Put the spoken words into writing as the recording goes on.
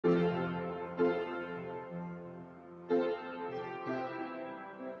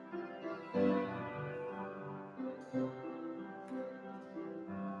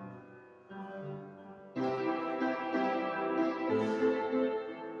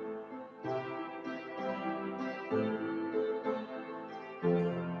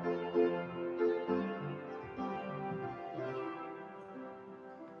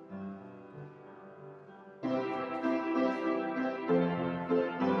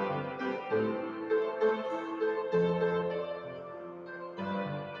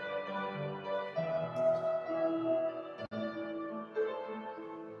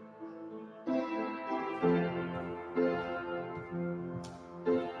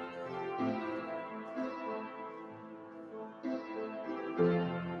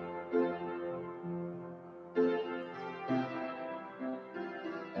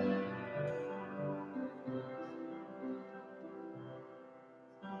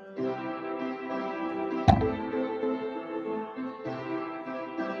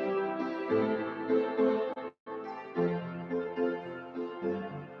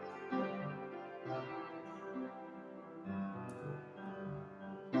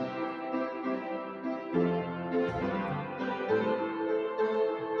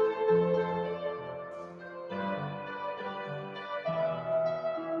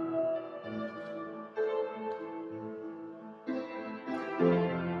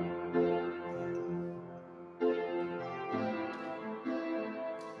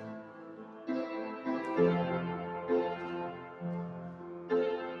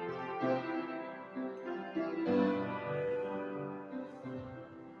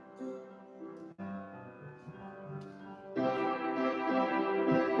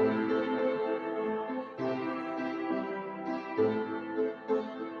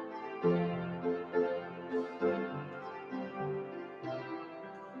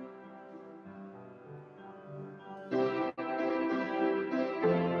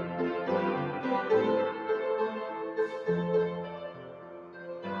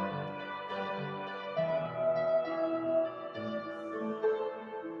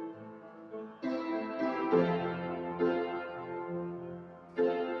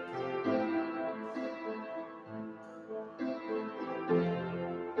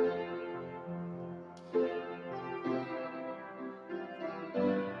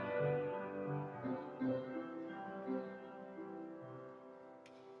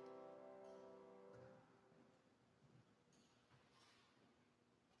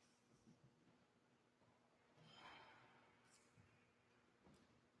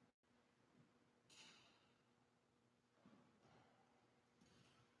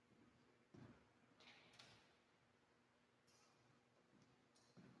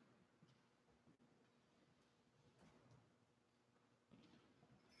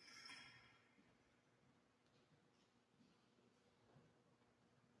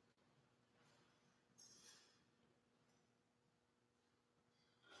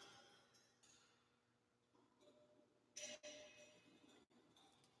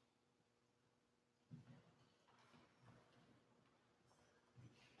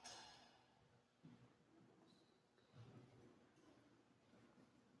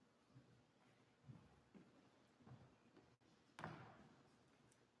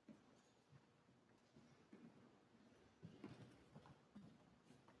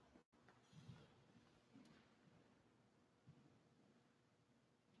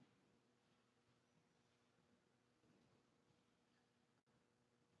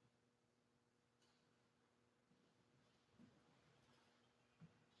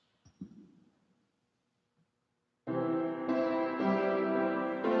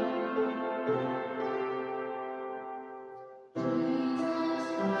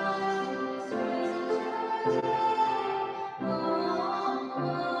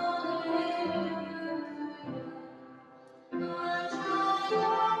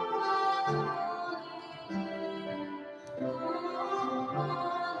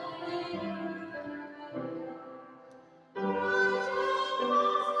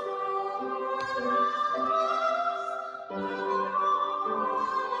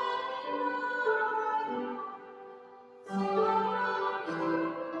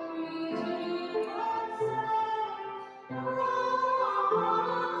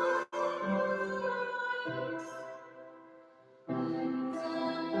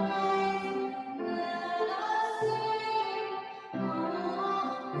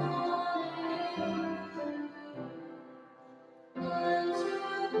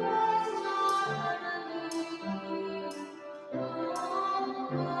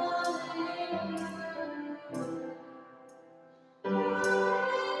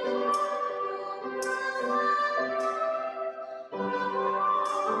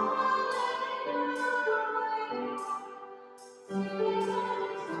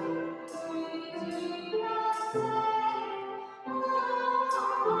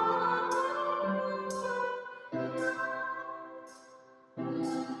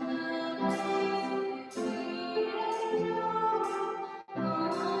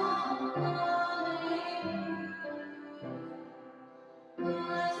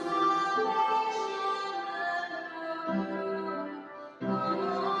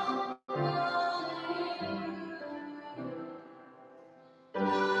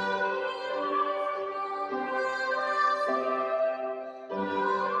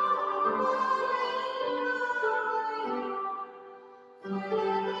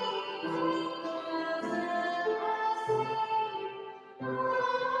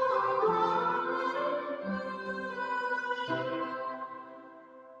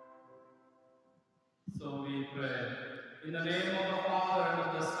we pray. In the name of the Father, and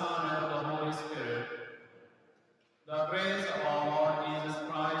of the Son, and of the Holy Spirit, the grace of our Lord Jesus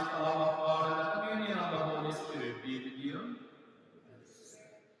Christ, the love of God, and the communion of the Holy Spirit be with you.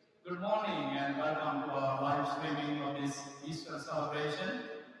 Good morning and welcome to our live streaming of this Easter celebration.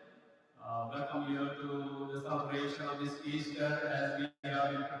 Welcome you to the celebration of this Easter as we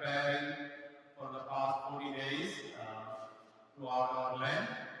have been preparing for the past 40 days throughout our Lent.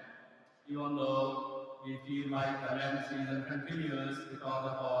 Even though we feel like the Lent season continues because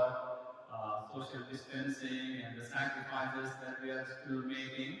of our social distancing and the sacrifices that we are still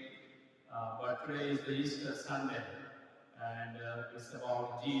making, but today is the Easter Sunday, and it's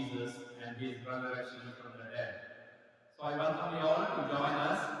about Jesus and his resurrection from the dead. So I welcome you all to join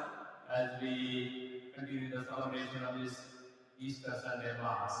us as we continue the celebration of this Easter Sunday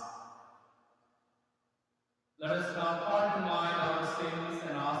Mass. Let us now call to mind our sins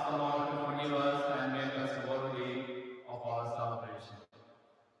and ask the Lord to forgive us and make us worthy of our salvation.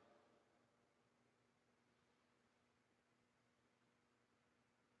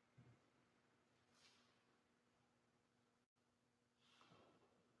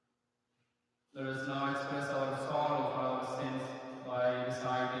 Let us now express our sorrow for our sins by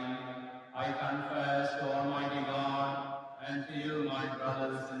reciting, I confess to Almighty God and to you, my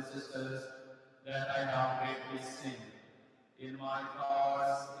brothers and sisters, that I have greatly sinned. In my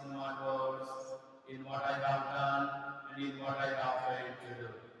thoughts, in my words, in what I have done, and in what I have failed to do.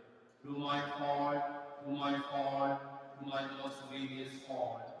 Through my fault, through my most grievous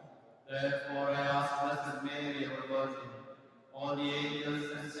fault. Therefore I ask Blessed Mary, our Virgin, all the angels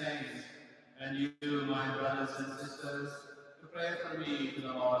and saints, and you, my brothers and sisters, to pray for me to the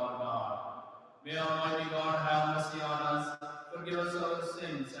Lord our God. May Almighty God have mercy on us, forgive us our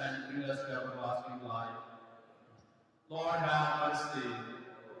sins, and bring us to everlasting life. Lord, have mercy.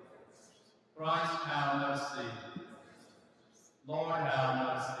 Christ, have mercy. Lord, have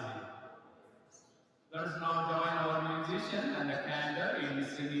mercy. Let us now join our musician and the cantor in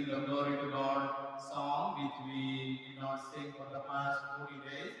singing the Glory to God song, which we did not sing for the past 40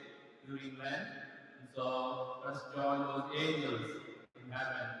 days during Lent. And so let us join those angels in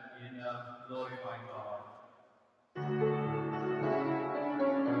heaven in glorifying God.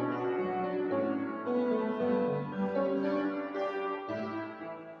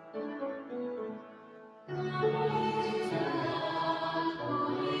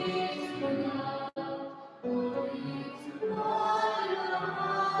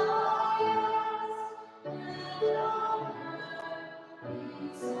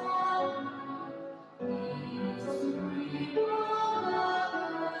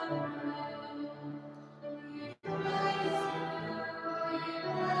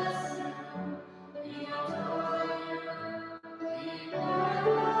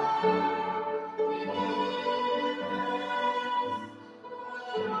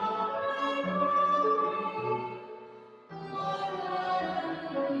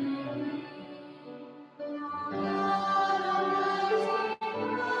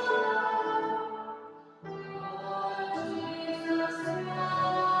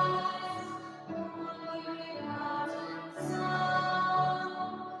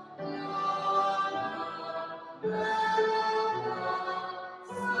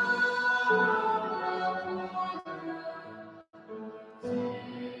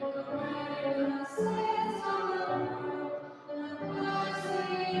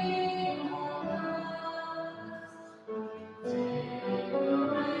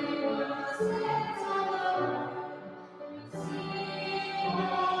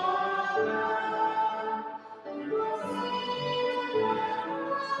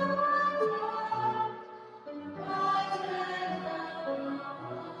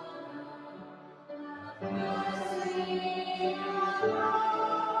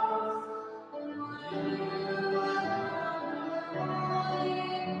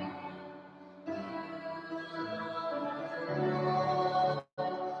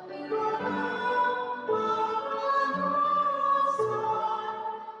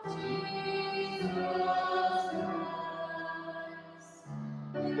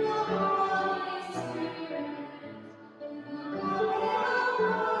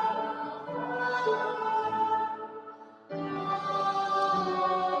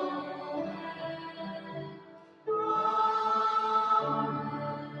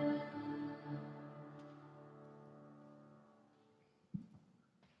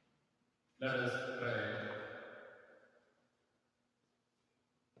 Let us pray.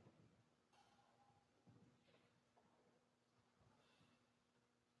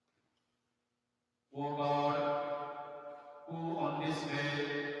 O God, who on this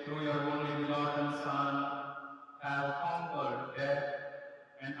day, through your only begotten Son,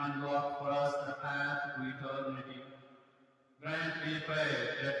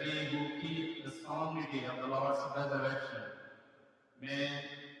 we who keep the solemnity of the Lord's resurrection may,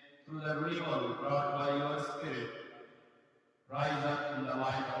 through the renewal brought by your Spirit, rise up in the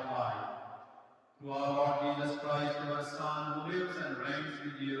light of life. Through our Lord Jesus Christ, your Son, who lives and reigns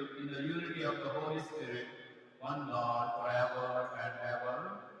with you in the unity of the Holy Spirit, one God, forever and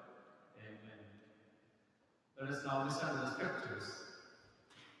ever. Amen. Let us now listen to the Scriptures.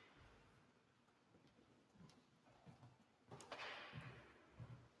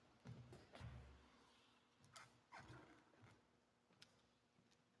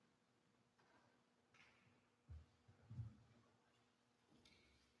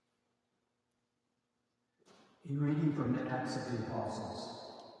 A reading from the Acts of the Apostles.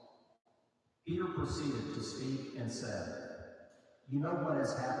 Peter proceeded to speak and said, "You know what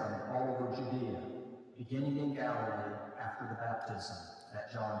has happened all over Judea, beginning in Galilee after the baptism that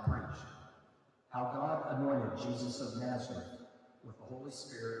John preached, how God anointed Jesus of Nazareth with the Holy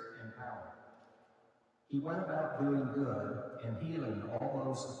Spirit and power. He went about doing good and healing all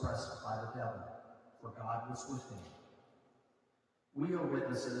those oppressed by the devil, for God was with him. We are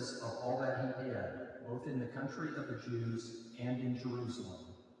witnesses of all that he did, both in the country of the Jews and in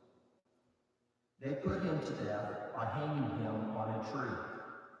Jerusalem. They put him to death by hanging him on a tree.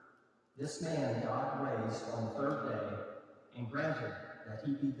 This man God raised on the third day and granted that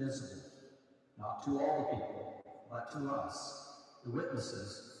he be visible, not to all the people, but to us, the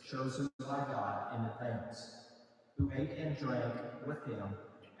witnesses chosen by God in advance, who ate and drank with him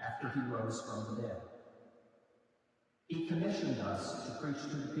after he rose from the dead. He commissioned us to preach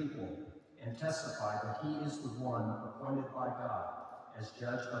to the people and testify that he is the one appointed by God as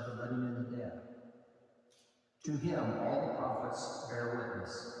judge of the living and the dead. To him all the prophets bear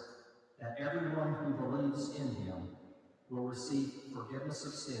witness, that everyone who believes in him will receive forgiveness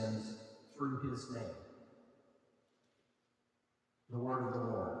of sins through his name." The word of the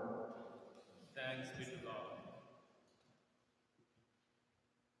Lord. Thanks be to God.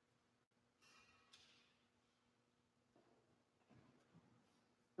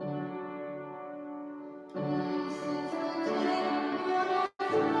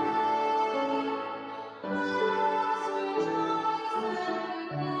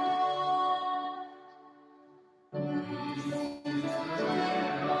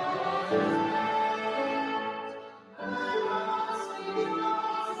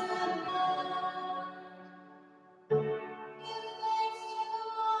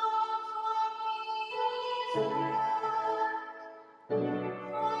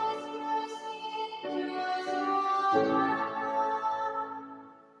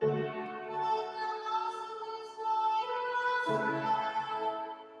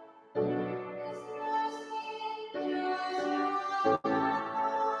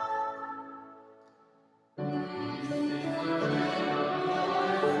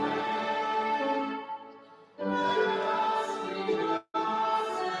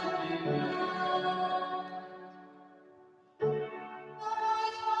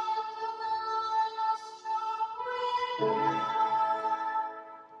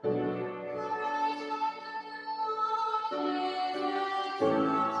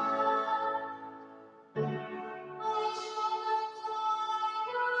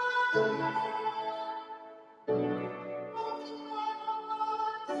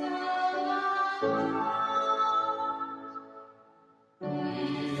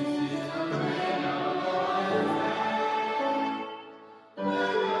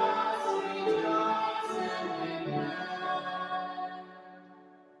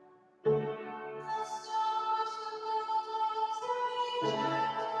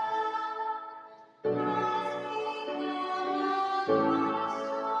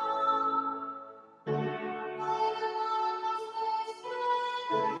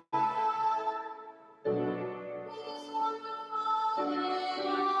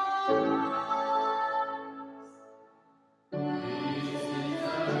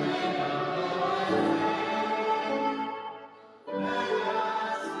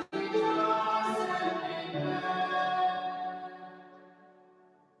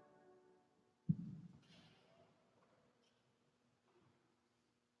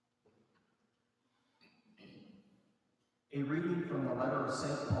 A reading from the letter of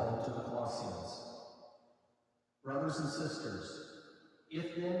St. Paul to the Colossians. Brothers and sisters,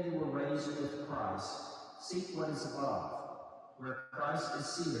 if then you were raised with Christ, seek what is above, where Christ is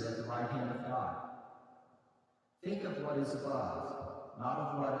seated at the right hand of God. Think of what is above, not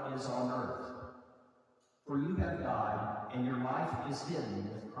of what is on earth. For you have died, and your life is hidden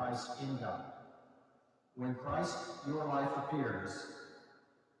with Christ in God. When Christ, your life, appears,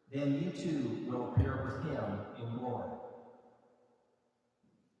 then you too will appear with him in glory.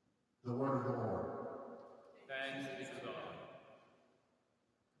 The word of the Lord. Thanks be to God.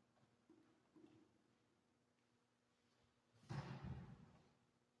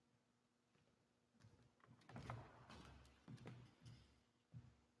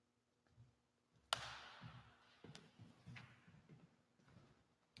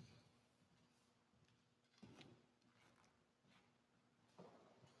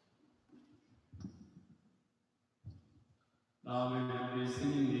 Now we will be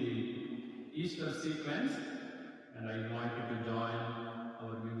singing the Easter sequence, and I invite you to join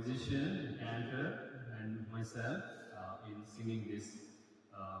our musician, Cantor, and myself in singing this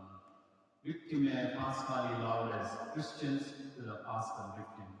Victimae Pascali Laudes, Christians to the Paschal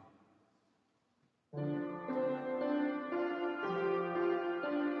Victim.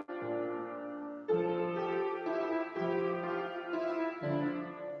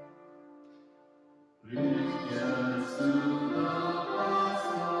 Christians to the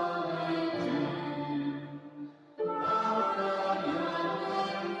Paschal Victim, after your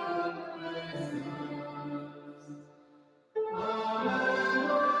faithful presence, all and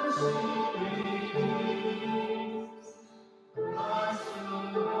worship redeems, Christ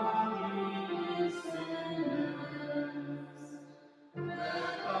who only is sinners,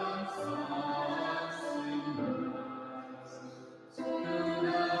 reconciles sinners to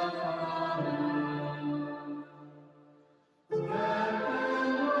the Father.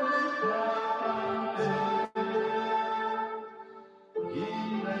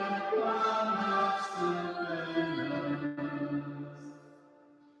 In the climax of the Prince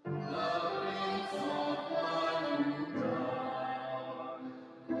of Life who died,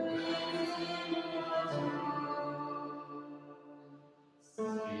 raising us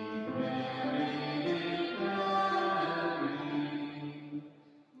Sweet Mary, declaring,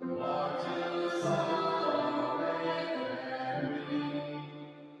 what you saw wayfaring,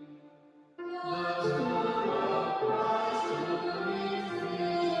 the truth of Christ who is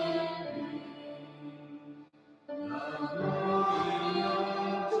living, the glory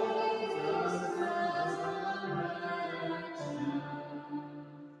of Jesus' resurrection.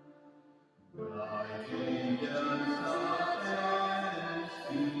 Bright angels of heaven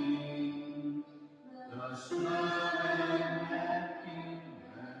sing, the shrine and king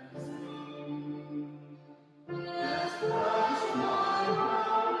sing. Yes, Christ, my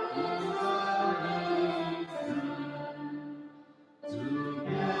heart is a reason.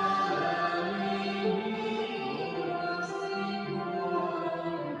 Together we was before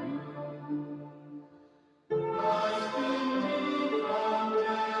you. Christ in me from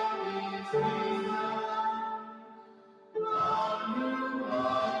death is risen. On you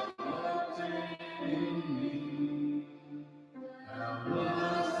I obtain in me. Have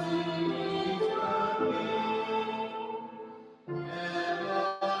mercy eternally, ever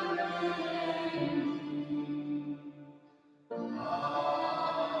reigning.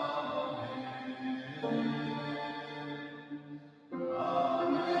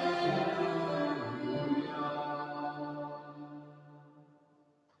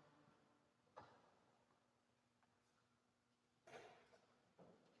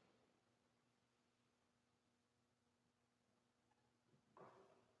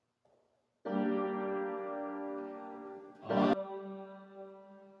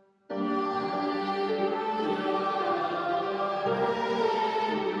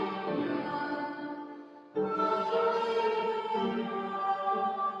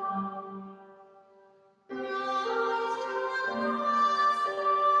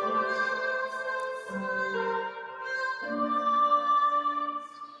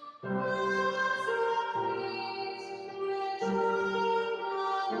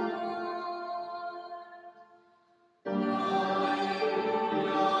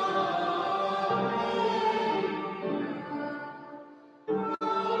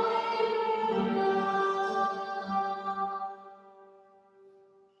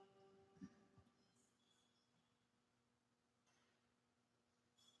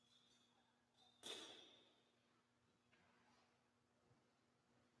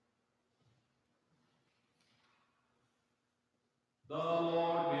 The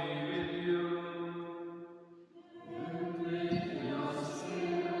Lord be with you. And with your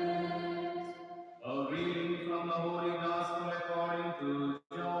spirit. A reading from the Holy Gospel according to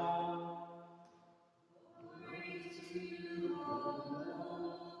John. Glory to you, O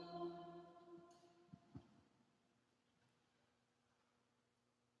Lord.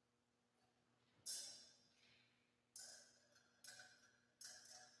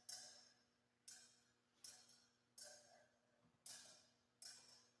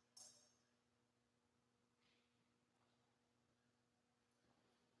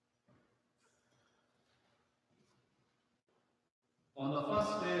 On the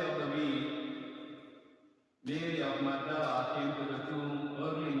first day of the week, Mary of Magdala came to the tomb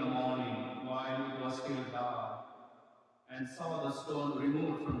early in the morning while it was still dark and saw the stone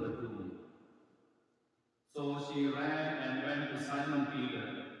removed from the tomb. So she ran and went to Simon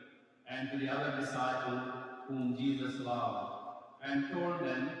Peter and to the other disciple whom Jesus loved and told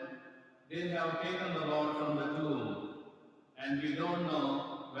them, "They have taken the Lord from the tomb and we don't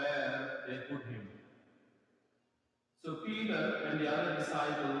know where they put him." So Peter and the other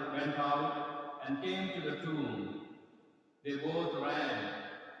disciple went out and came to the tomb. They both ran,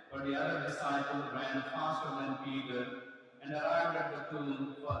 but the other disciple ran faster than Peter and arrived at the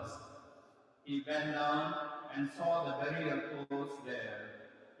tomb first. He bent down and saw the burial clothes there,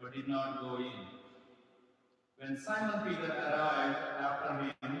 but did not go in. When Simon Peter arrived after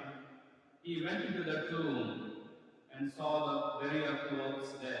him, he went into the tomb and saw the burial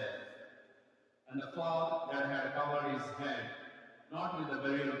clothes there, and the cloth that had covered his head, not with the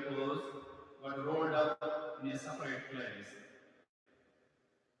burial clothes, but rolled up in a separate place.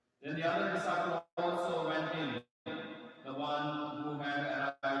 Then the other disciple also went in, the one who had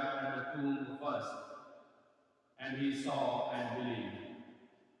arrived at the tomb first, and he saw and believed.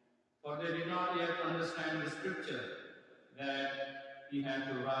 For they did not yet understand the scripture that he had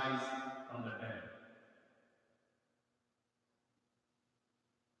to rise from the dead.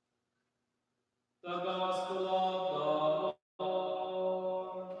 The Gospel of the Lord.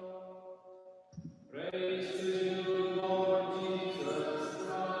 Praise to you, Lord Jesus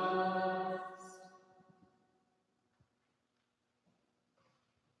Christ.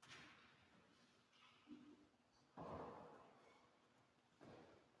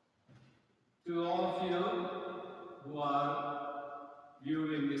 To all of you who are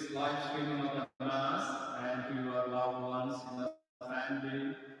viewing this live streaming of the Mass and to your loved ones in the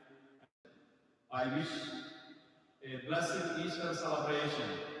family, I wish a blessed Easter celebration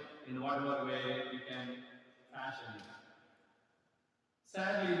in whatever way we can fashion it.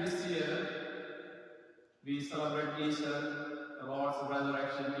 Sadly, this year we celebrate Easter, the Lord's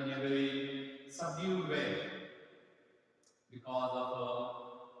resurrection, in a very subdued way because of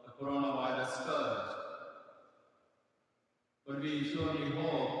the coronavirus scourge. But we surely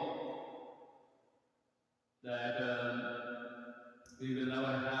hope that we will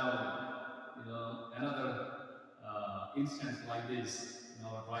never have, another instance like this in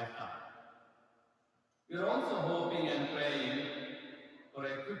our lifetime. We are also hoping and praying for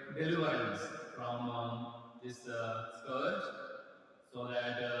a quick deliverance from this scourge, so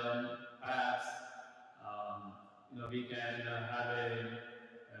that perhaps we can have a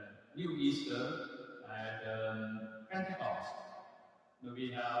new Easter at Pentecost.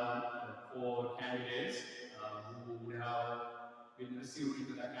 We have 4 candidates who would have been received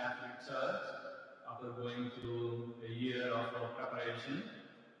into the Catholic Church after going through a year of preparation,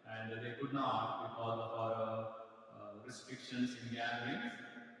 and they could not because of our restrictions in gatherings.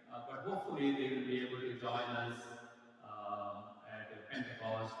 But hopefully they will be able to join us at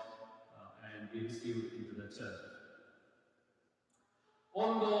Pentecost and be received into the church.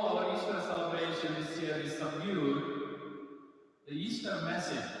 Although our Easter celebration this year is subdued, the Easter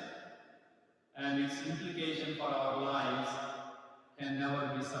message and its implication for our lives can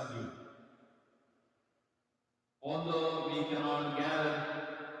never be subdued. Although we cannot gather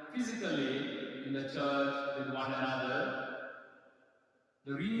physically in the church with one another,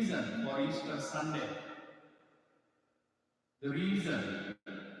 the reason for Easter Sunday, the reason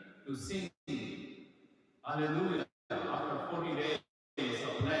to sing Hallelujah after 40 days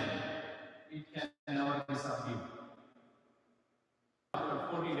of Lent, it can never be subdued. After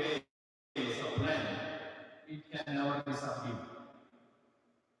 40 days of Lent, it can never be subdued.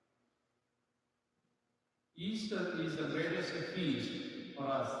 Easter is the greatest feast for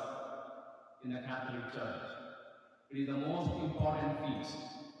us in the Catholic Church. It is the most important feast.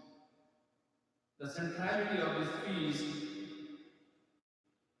 The centrality of this feast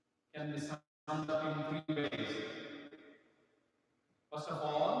can be summed up in 3 ways. First of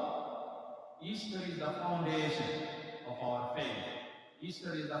all, Easter is the foundation of our faith.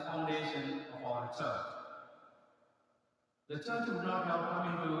 Easter is the foundation of our church. The church would not have come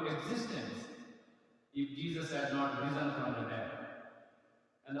into existence if Jesus had not risen from the dead.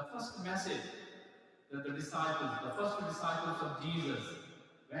 And the first message that the first disciples of Jesus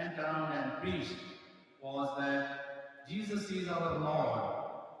went around and preached was that Jesus is our Lord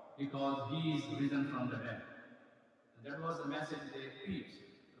because he is risen from the dead. And that was the message they preached,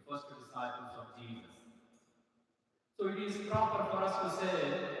 the first disciples of Jesus. So it is proper for us to say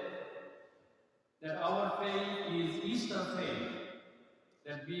that our faith is Easter faith,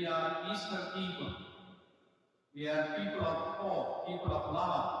 that we are Easter people. We are people of hope, people of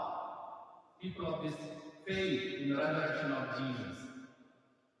love, people of this faith in the resurrection of Jesus.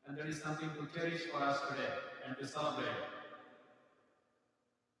 And there is something to cherish for us today and to celebrate.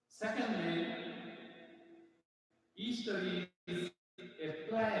 Secondly, Easter is a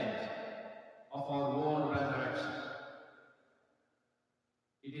pledge of our own resurrection.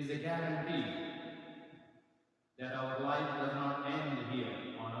 It is a guarantee that our life does not end here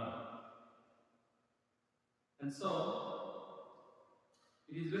on earth. And so,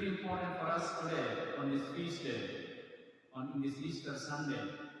 it is very important for us today, on this feast day, on this Easter Sunday,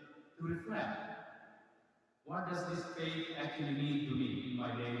 to reflect. What does this faith actually mean to me in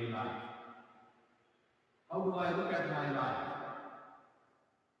my daily life? How do I look at my life?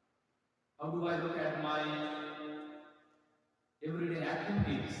 How do I look at my everyday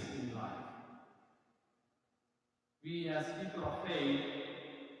activities in life? We as people of faith,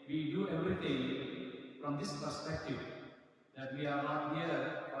 we do everything from this perspective, that we are not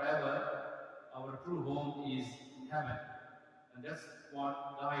here forever. Our true home is heaven. And that's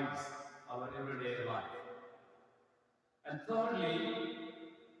what guides our everyday life. And thirdly,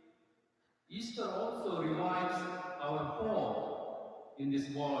 Easter also revives our hope in this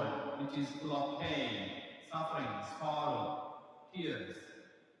world, which is full of pain, suffering, sorrow, tears.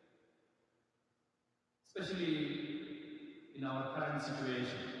 Especially in our current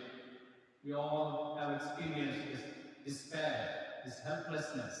situation. We all have experienced this despair, this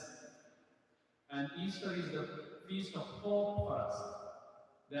helplessness. And Easter is the feast of hope for us,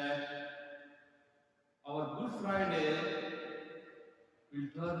 that our Good Friday will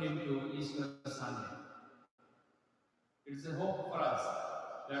turn into Easter Sunday. It's a hope for us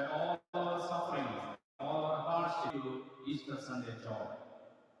that all our sufferings, all our hardships to Easter Sunday joy.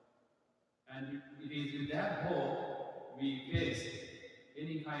 And it is with that hope we face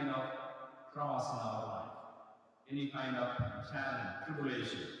any kind of cross in our life, any kind of challenge,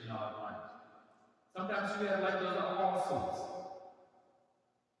 tribulation in our life. Sometimes we are like those apostles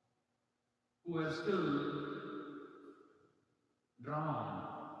who are still drowned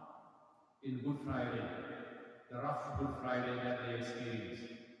in Good Friday, the rough Good Friday that they experienced,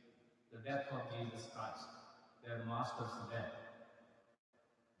 the death of Jesus Christ, their master's death.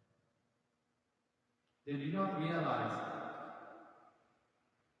 They did not realize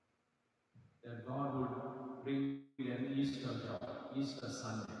that God would bring an Easter joy, Easter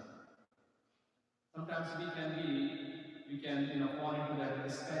Sunday. Sometimes we can fall into that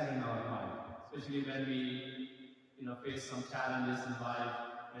despair in our life, especially when we face some challenges in life,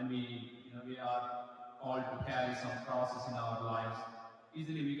 when we are called to carry some crosses in our lives.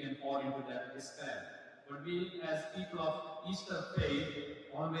 Easily we can fall into that despair. But we, as people of Easter faith,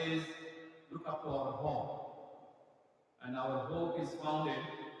 always look up to our hope. And our hope is founded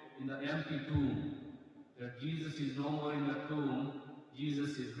in the empty tomb. That Jesus is no more in the tomb,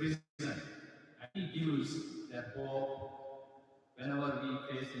 Jesus is risen. And He gives that hope whenever we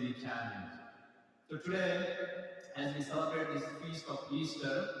face any challenge. So today, as we celebrate this feast of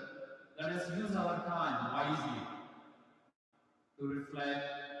Easter, let us use our time wisely to reflect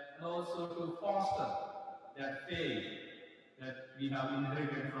and also to foster that faith that we have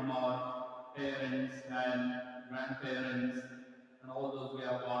inherited from our parents and grandparents and all those who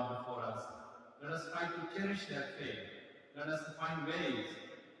have gone before us. Let us try to cherish that faith. Let us find ways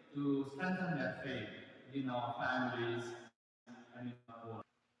to strengthen that faith in our families and in our world.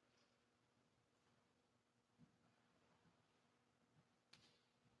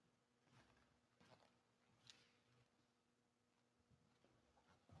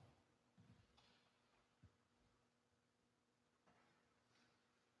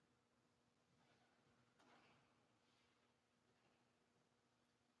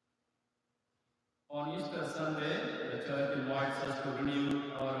 On Easter Sunday, the church invites us to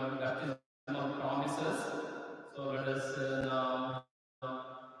renew our baptismal promises. So let us now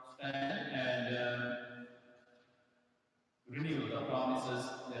stand and renew the promises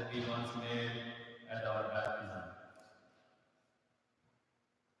that we once made at our baptism.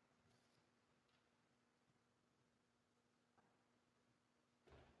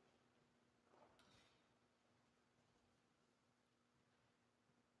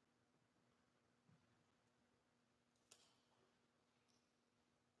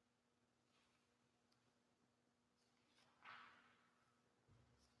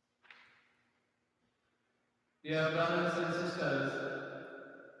 Dear brothers and sisters,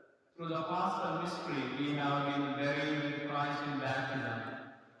 through the paschal mystery we have been buried with Christ in baptism,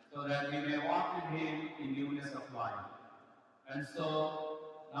 so that we may walk with Him in newness of life. And so,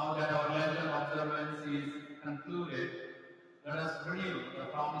 now that our Lenten observance is concluded, let us renew the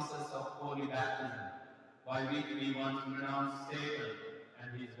promises of holy baptism. by which we once renounced Satan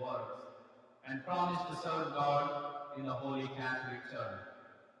and his works, and promised to serve God in the Holy Catholic Church.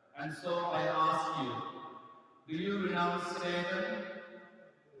 And so I ask you, do you renounce Satan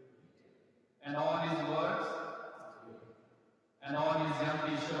and all his works and all his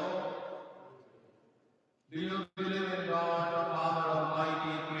empty show? Do you believe in God, the Father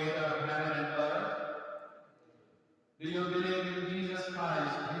Almighty, creator of heaven and earth? Do you believe in Jesus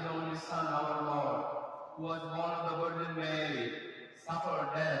Christ, his only Son, our Lord, who was born of the Virgin Mary,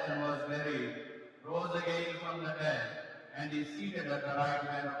 suffered death and was buried, rose again from the dead, and is seated at the right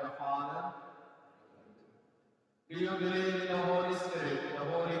hand of the Father? Do you believe in the Holy Spirit, the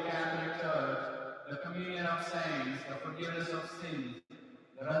Holy Catholic Church, the communion of saints, the forgiveness of sins,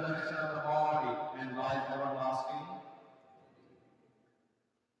 the resurrection of the body, and life everlasting?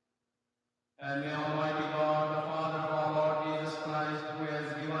 And may Almighty God, the Father of our Lord Jesus Christ, who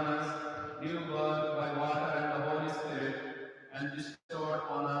has given us new birth by water and the Holy Spirit, and bestowed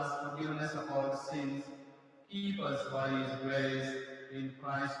on us forgiveness of our sins, keep us by his grace in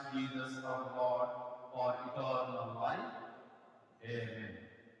Christ Jesus our Lord for eternal life. Amen.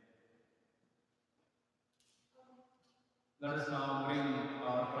 Let us now bring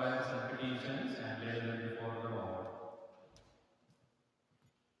our prayers and petitions and lay them before the Lord.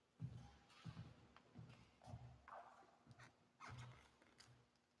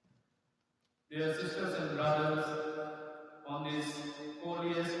 Dear sisters and brothers, on this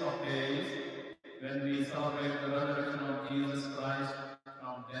holiest of days, when we celebrate the resurrection of Jesus Christ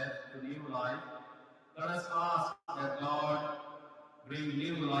from death to new life, let us ask that God bring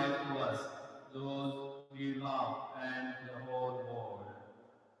new life to us, those we love, and the whole world.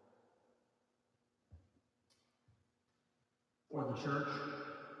 For the Church,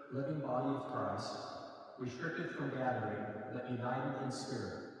 living body of Christ, restricted from gathering, but united in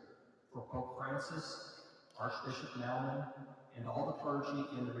spirit, for Pope Francis, Archbishop Naumann, and all the clergy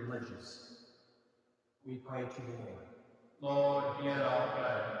and the religious, we pray to the Lord. Lord, hear our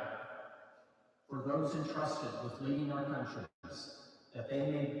prayer. For those entrusted with leading our countries, that they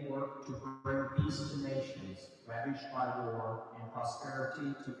may work to bring peace to nations ravaged by war and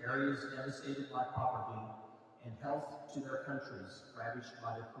prosperity to areas devastated by poverty, and health to their countries ravaged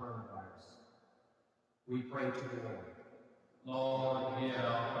by the coronavirus. We pray to the Lord. Lord, hear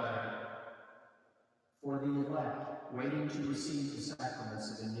our prayer. For the elect waiting to receive the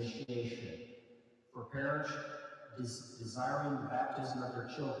sacraments of initiation, for parents desiring the baptism of their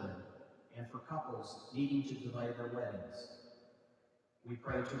children, and for couples needing to delay their weddings, we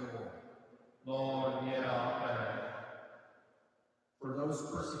pray to the Lord. Lord, hear our prayer. For those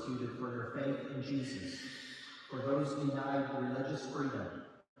persecuted for their faith in Jesus, for those denied religious freedom,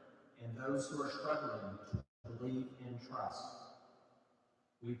 and those who are struggling to believe and trust,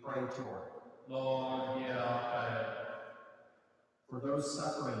 we pray to the Lord. Lord, hear our prayer. For those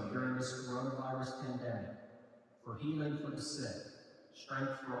suffering during this coronavirus pandemic, for healing for the sick,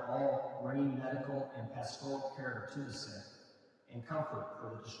 strength for all bringing medical and pastoral care to the sick, and comfort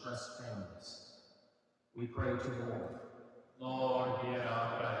for the distressed families, we pray to the Lord. Lord, hear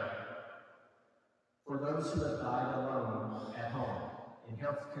our prayer. For those who have died alone at home, in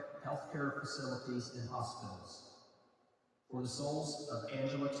healthcare facilities and hospitals, for the souls of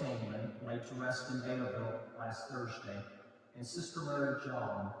Angela Tangman, laid to rest in Bayerville last Thursday, and Sister Mary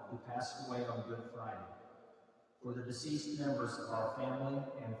John, who passed away on Good Friday, for the deceased members of our family,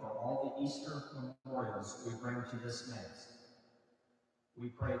 and for all the Easter memorials we bring to this Mass, we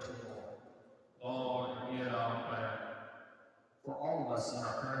pray to the Lord. Lord, hear our prayer. For all of us in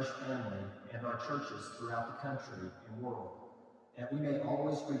our parish family and our churches throughout the country and world, that we may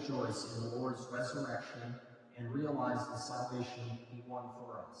always rejoice in the Lord's resurrection and realize the salvation he won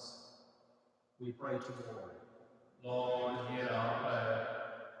for us, we pray to the Lord. Lord, hear our prayer.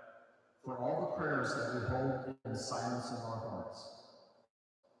 For all the prayers that we hold in the silence of our hearts,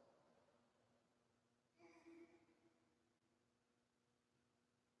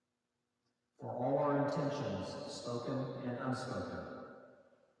 for all our intentions, spoken and unspoken,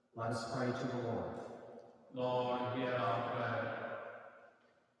 let us pray to the Lord. Lord, hear our prayer.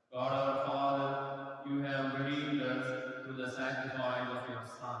 God our Father, you have redeemed us through the sacrifice of your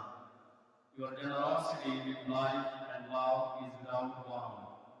Son. Your generosity with life and love is without bound.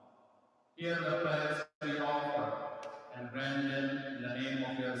 Hear the prayers we offer, and grant them in the name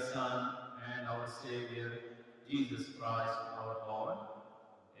of your Son and our Savior, Jesus Christ our Lord.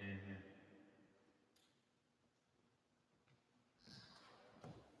 Amen.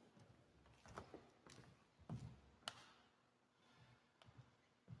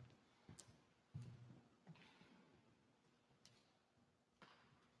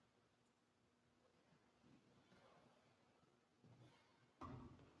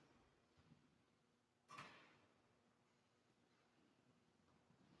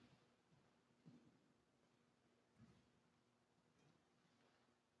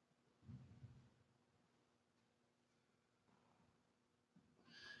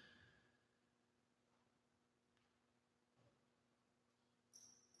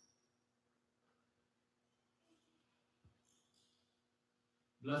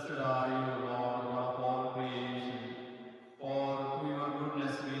 Blessed are you, Lord, God of all creation, for through your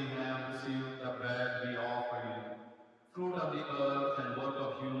goodness we have received the bread we offer you. Fruit of the earth and work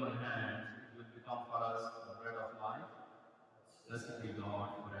of human hands, it will become for us the bread of life. Blessed be God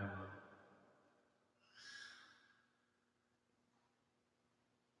forever.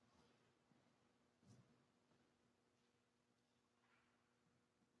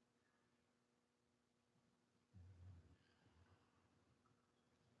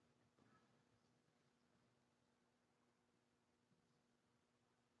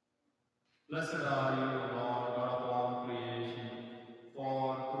 Blessed are you, Lord, God of all creation,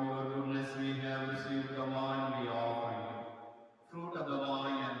 for through your goodness we have received the wine we offer you. Fruit of the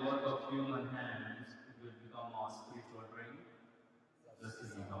vine and work of human hands, it will become our spiritual drink.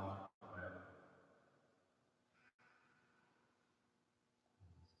 Blessed be God forever.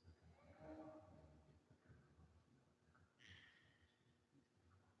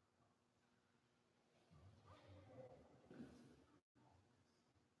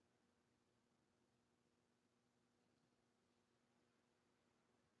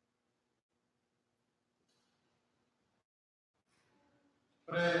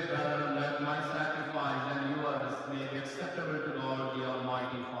 Pray, brethren, that my sacrifice and yours may be acceptable to God, the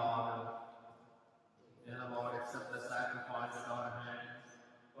Almighty Father. May the Lord accept the sacrifice at our hands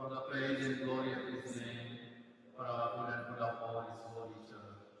for the praise and glory of His name, for our good and good of all His holy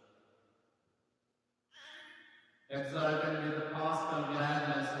church. Exultant with the paschal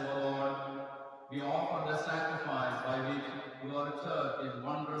gladness, O Lord, we offer the sacrifice by which your church is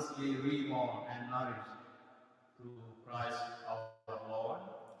wondrously reborn and nourished through Christ our Lord.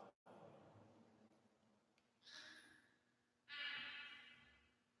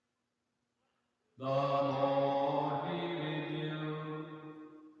 The Lord be with you.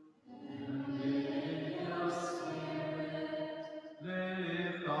 And with your spirit.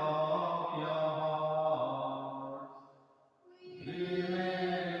 Lift up your hearts. We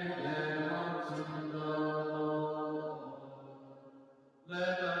lift them up to the Lord.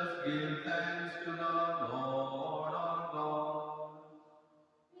 Let us give thanks to the Lord our God.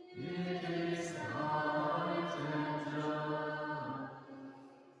 It is right and just.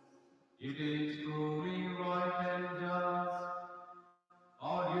 It is truly right and just,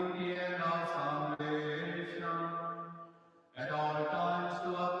 our duty and our salvation, at all times to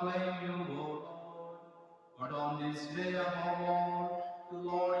acclaim you, O Lord, but on this day above all, to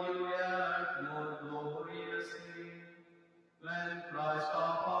Lord you yet more gloriously, when Christ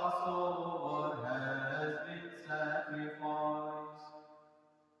our Passover has been sacrificed.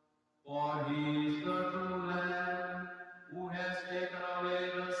 For he is the true Lamb, who has taken away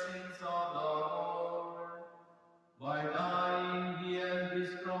the sins of the world. By dying he has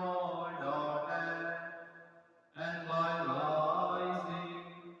destroyed our death, and by rising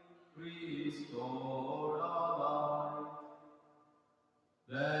restored our life.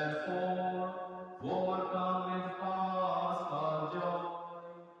 Therefore, overcome with paschal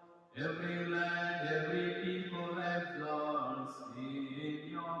joy, every land, every people exults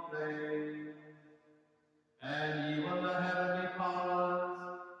in your praise. And even the heavenly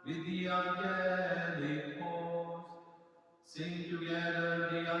powers with the angelic host sing together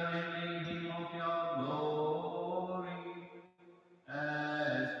the unending hymn of your glory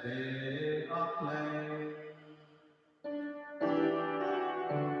as they acclaim.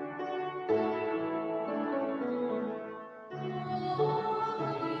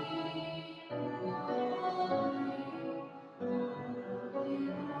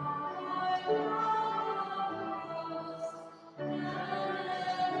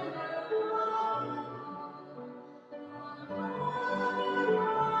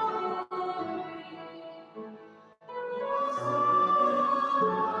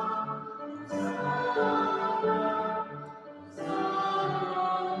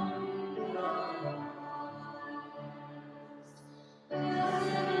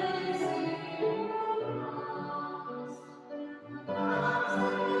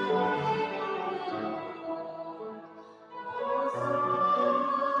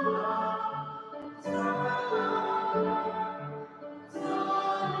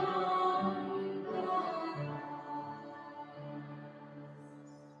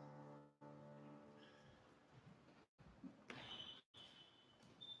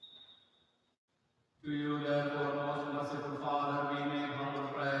 To you, therefore, most merciful Father, we make humble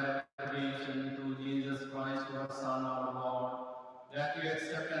prayer and petition through Jesus Christ, your Son, our Lord, that you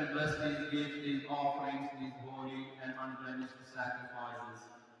accept and bless these gifts, these offerings, these holy and unblemished sacrifices,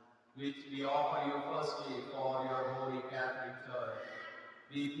 which we offer you firstly for your holy Catholic Church.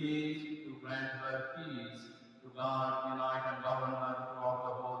 We please to grant her peace to God, unite and govern her throughout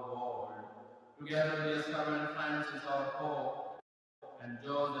the whole world. Together with your servant Francis, our Pope, and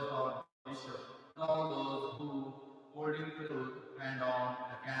Joseph, our Bishop, and all those who, holding to truth, hand on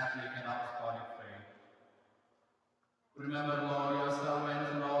the Catholic and Apostolic faith. Remember, Lord, your servants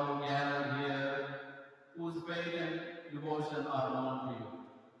and all who gather here, whose faith and devotion are known to you.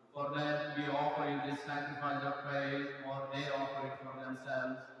 For that we offer you this sacrifice of praise, or they offer it for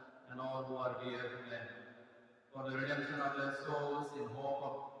themselves and all who are dear to them. For the redemption of their souls in hope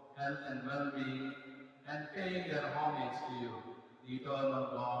of health and well-being, and paying their homage to you, the eternal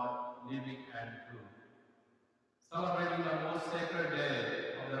God, living and true. Celebrating the most sacred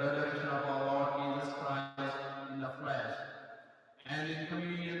day of the resurrection of our Lord Jesus Christ in the flesh, and in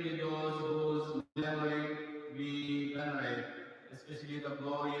communion with those whose memory we venerate, especially the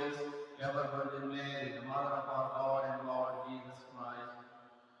glorious ever Virgin Mary, the Mother of our God and Lord Jesus Christ,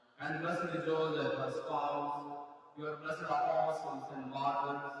 and blessed Joseph, her spouse, your blessed apostles and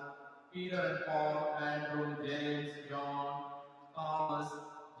martyrs, Peter and Paul, Andrew, James, John, Thomas,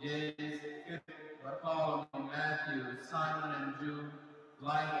 James, Philip, Bartholomew, Matthew, Simon and Jude,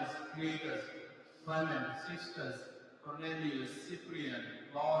 Linus, Cletus, Clement, Sixtus, Cornelius, Cyprian,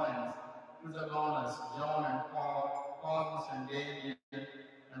 Lawrence, Chrysogonus, John and Paul, Cosmas and Damien,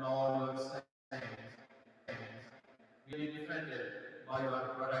 and all your saints. Be defended by your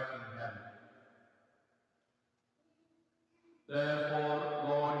protecting hand. Therefore,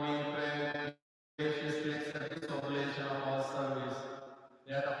 Lord, we pray, graciously accept this oblation of our service,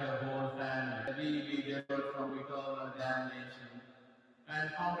 that of your whole family, that we be delivered from eternal damnation, and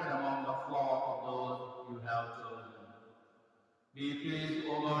counted among the flock of those you have chosen. Be pleased,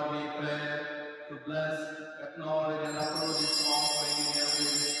 O God, we pray, to bless, acknowledge, and approve this offering in every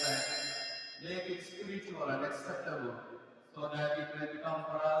respect. Make it spiritual and acceptable, so that it may become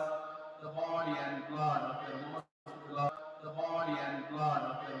for us the body and blood of your most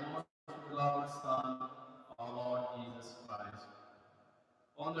beloved, Son, our Lord Jesus Christ.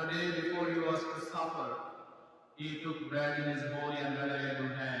 On the day before he was to suffer, he took bread in his holy and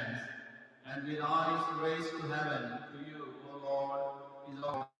venerable hands, and with eyes raised to heaven, to you, O Lord, is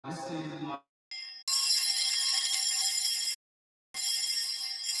all. This is my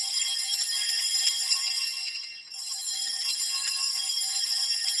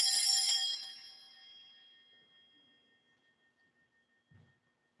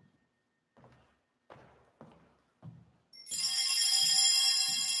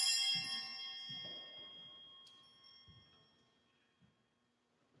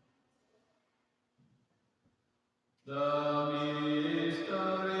the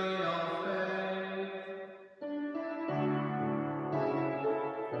mystery of faith.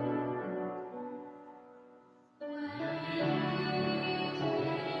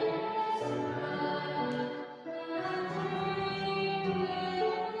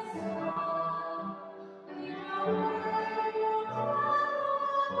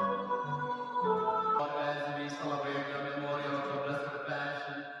 As we celebrate the memorial of the Blessed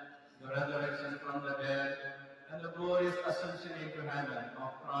Passion, the resurrection from the dead, and the glorious ascension into heaven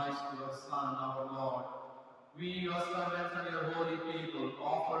of Christ, your Son, our Lord, we, your servants and your holy people,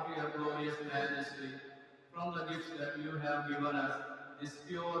 offer to your glorious majesty, from the gifts that you have given us, this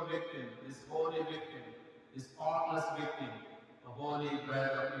pure victim, this holy victim, this spotless victim, the holy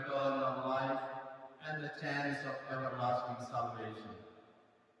bread of eternal life, and the chance of everlasting salvation.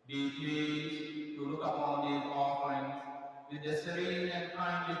 Be pleased to look upon these offerings with a serene and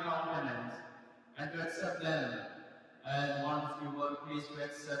kindly countenance, and to accept them as once you were pleased to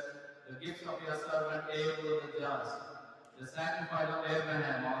accept the gifts of your servant Abel the just, the sacrifice of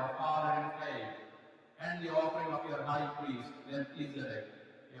Abraham, our father in faith, and the offering of your high priest, Benedict,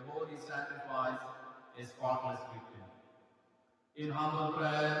 a holy sacrifice, a spotless victim. In humble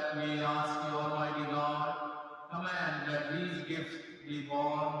prayer, we ask you, Almighty God, command that these gifts be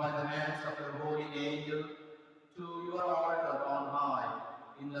borne by the hands of your holy angel to your altar on high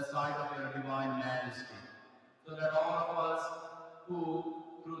in the sight of your divine majesty, so that all of us who,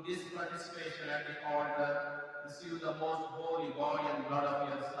 through this participation at the altar, receive the most holy body and blood of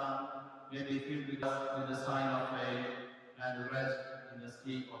your Son, may be filled with the sign of faith and rest in the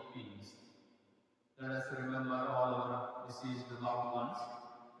sleep of peace. Let us remember all our deceased loved ones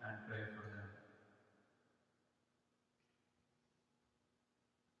and pray for them.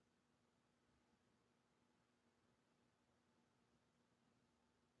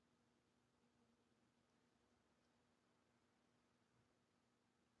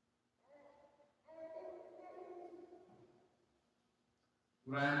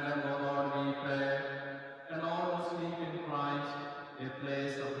 Grant them, O Lord, we pray, and all who sleep in Christ, a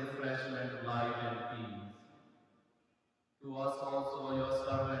place of refreshment, light, and peace. to us also your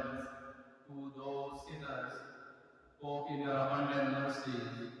servants, who those sinners hope in your abundant mercy,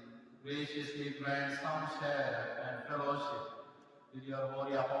 graciously grant some share and fellowship with your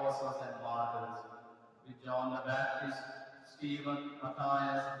holy apostles and martyrs, with John the Baptist, Stephen,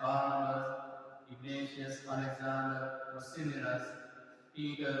 Matthias, Barnabas, Ignatius, Alexander, Rosilinus,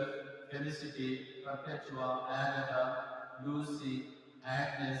 Peter, Felicity, Perpetua, Agatha, Lucy,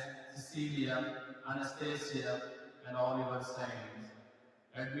 Agnes, Cecilia, Anastasia, and all your saints.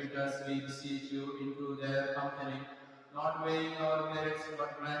 Admit us, we beseech you, into their company, not weighing our merits,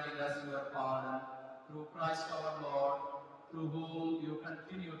 but granting us your pardon, through Christ our Lord, through whom you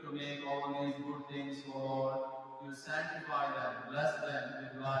continue to make all these good things, O Lord. You sanctify them, bless them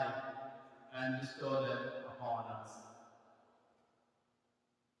with life, and bestow them upon us.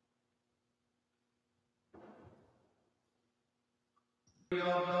 Of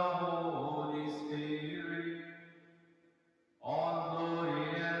the Holy Spirit, all glory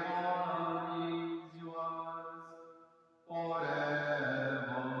and honor is yours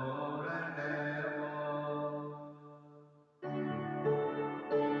forever and ever.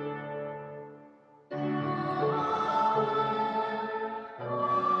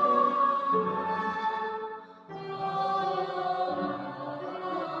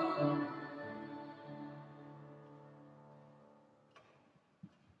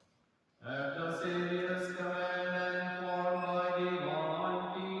 At the Savior's command and for my divine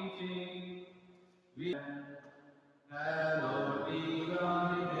teaching, we hallowed be thy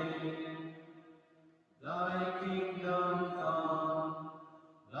name. Thy kingdom come,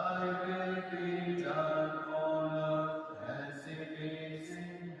 thy will be done on earth as it is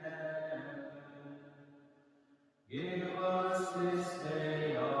in heaven. Give us this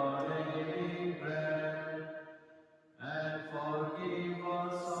day our daily bread, and forgive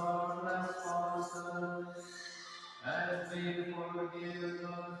us our trespasses, as we forgive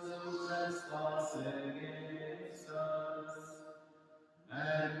those who trespass against us.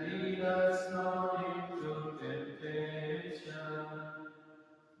 And lead us not into temptation,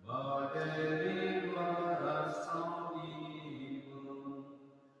 but deliver us from evil.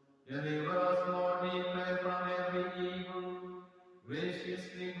 Deliver us, Lord, we pray, from every evil.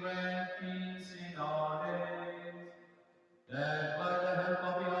 Graciously grant peace in our days, that by the help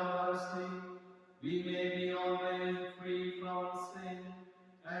of your mercy we may be always free from sin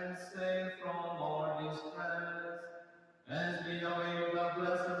and safe from all distress, as we await the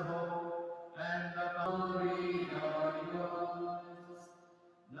blessed hope and the glory of yours,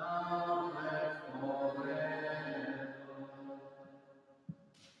 now and forever.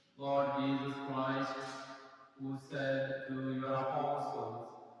 Lord Jesus Christ, who said to your apostles,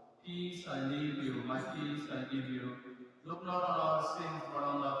 "Peace I leave you, my peace I give you," look not on our sins, but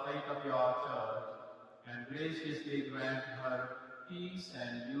on the faith of your church, and graciously grant her peace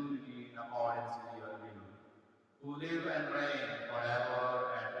and unity in accordance with your will, who live and reign forever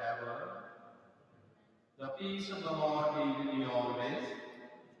and ever. The peace of the Lord be with you always.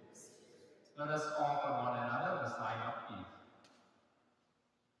 Let us offer one another the sign of peace.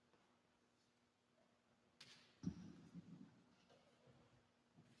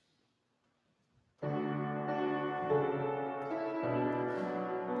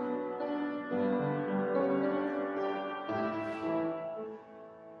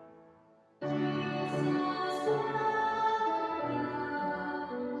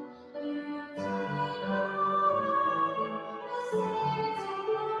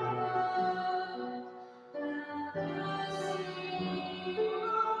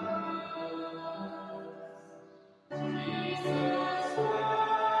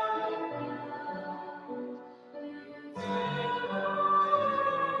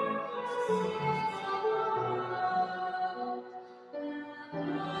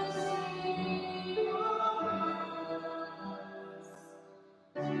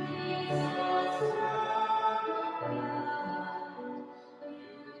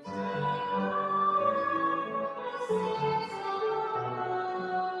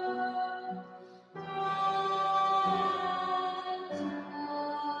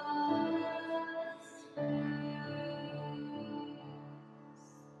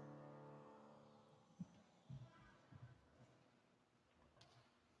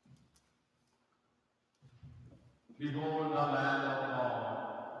 Behold the Lamb of God.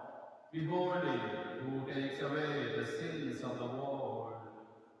 Behold him who takes away the sins of the world.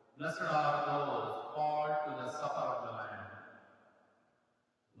 Blessed are those called to the supper of the Lamb.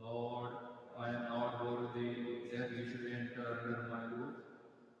 Lord, I am not worthy that you should enter under my roof,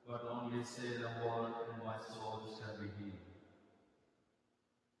 but only say the word, and my soul shall be healed.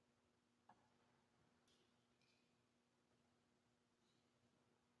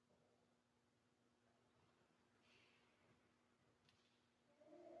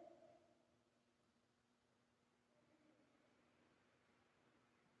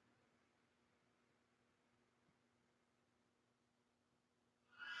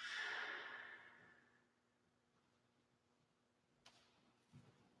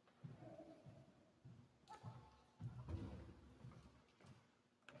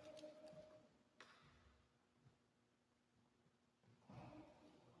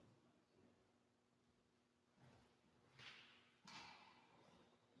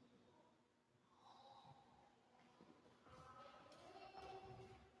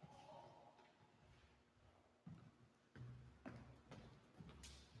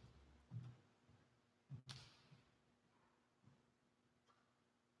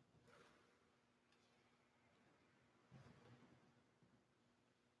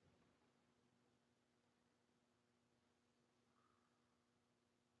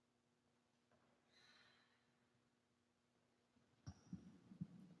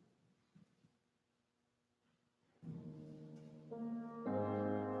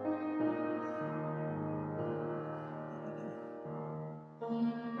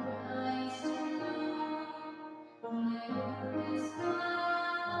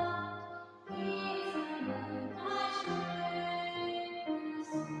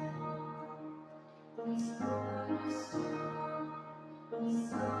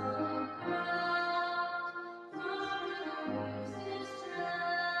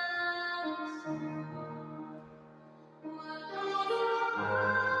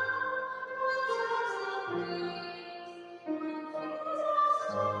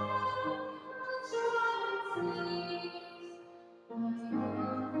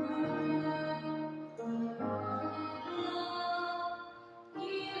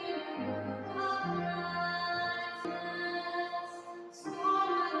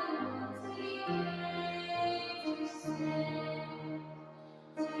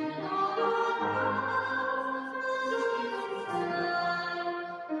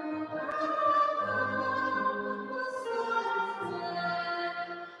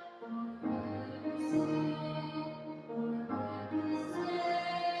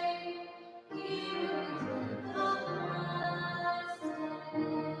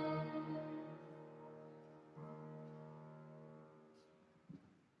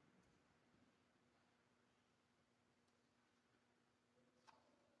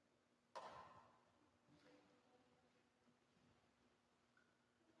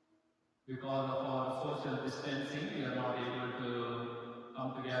 Because of our social distancing, we are not able to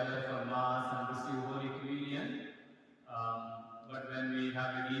come together for Mass and receive Holy Communion. But when we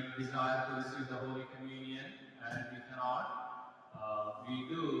have a deep desire to receive the Holy Communion and we cannot, we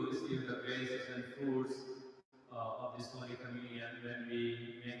do receive the graces and fruits of this Holy Communion when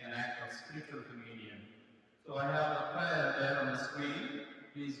we make an act of spiritual communion. So I have a prayer there on the screen.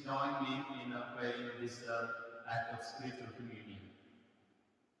 Please join me in praying this act of spiritual communion.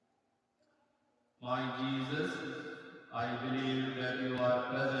 My Jesus, I believe that you are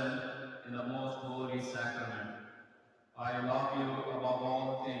present in the most holy sacrament. I love you above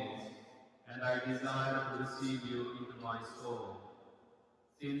all things, and I desire to receive you into my soul.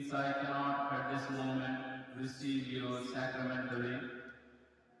 Since I cannot at this moment receive you sacramentally,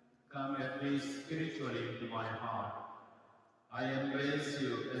 come at least spiritually into my heart. I embrace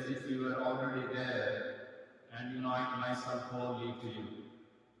you as if you were already there and unite myself wholly to you.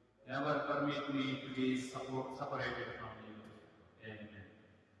 Never permit me to be separated from you. Amen.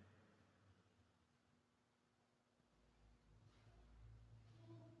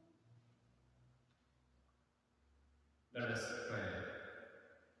 Let us pray.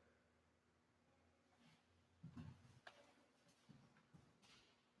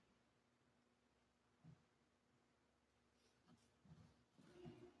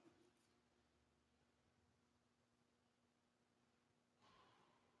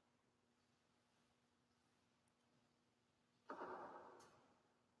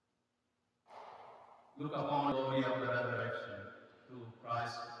 Look upon the glory of the resurrection through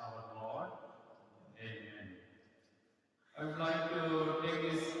Christ our Lord. Amen. I would like to take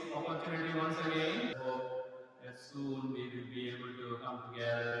this opportunity once again. I hope that soon we will be able to come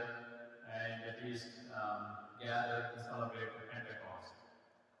together and at least gather to celebrate Pentecost.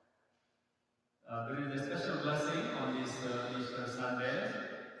 There is a special blessing on this Easter Sunday,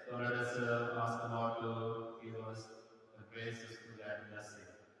 so let us ask the Lord to give us the graces to that blessing.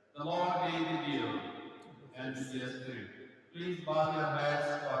 The Lord be with you and with your spirit. Please bow your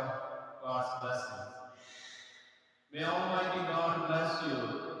heads for God's blessing. May Almighty God bless you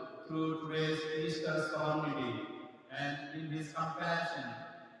through today's Easter solemnity and in His compassion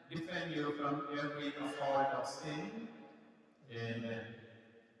defend you from every assault of sin. Amen.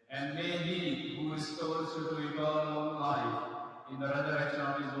 And may He who restores you to eternal life in the resurrection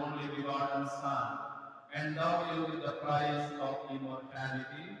of His only begotten Son endow you with the prize of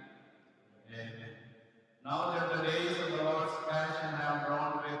immortality. Amen. Now that the days of the Lord's Passion have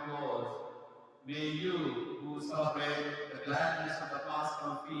drawn to a close, may you, who celebrate the gladness of the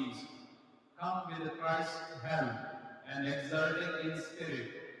Paschal feast, come with Christ's help and exulting in spirit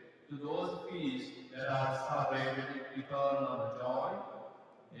to those feasts that are celebrated in eternal joy.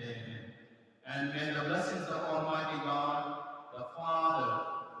 Amen. And may the blessings of Almighty God, the Father,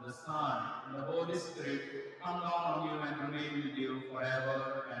 the Son, and the Holy Spirit come down on you and remain with you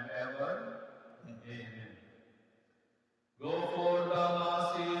forever and ever. Amen. Go forth, the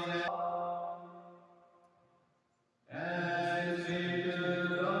mercies and sing to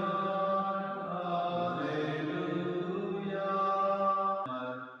God. Hallelujah.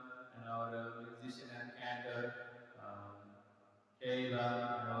 And our musician and cantor, Kayla,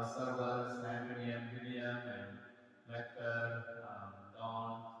 and our servers, Anthony and William, and Lecter,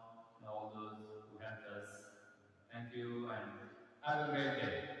 Don, and all those who helped us. Thank you and have a great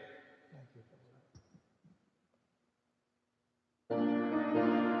day. Thank you.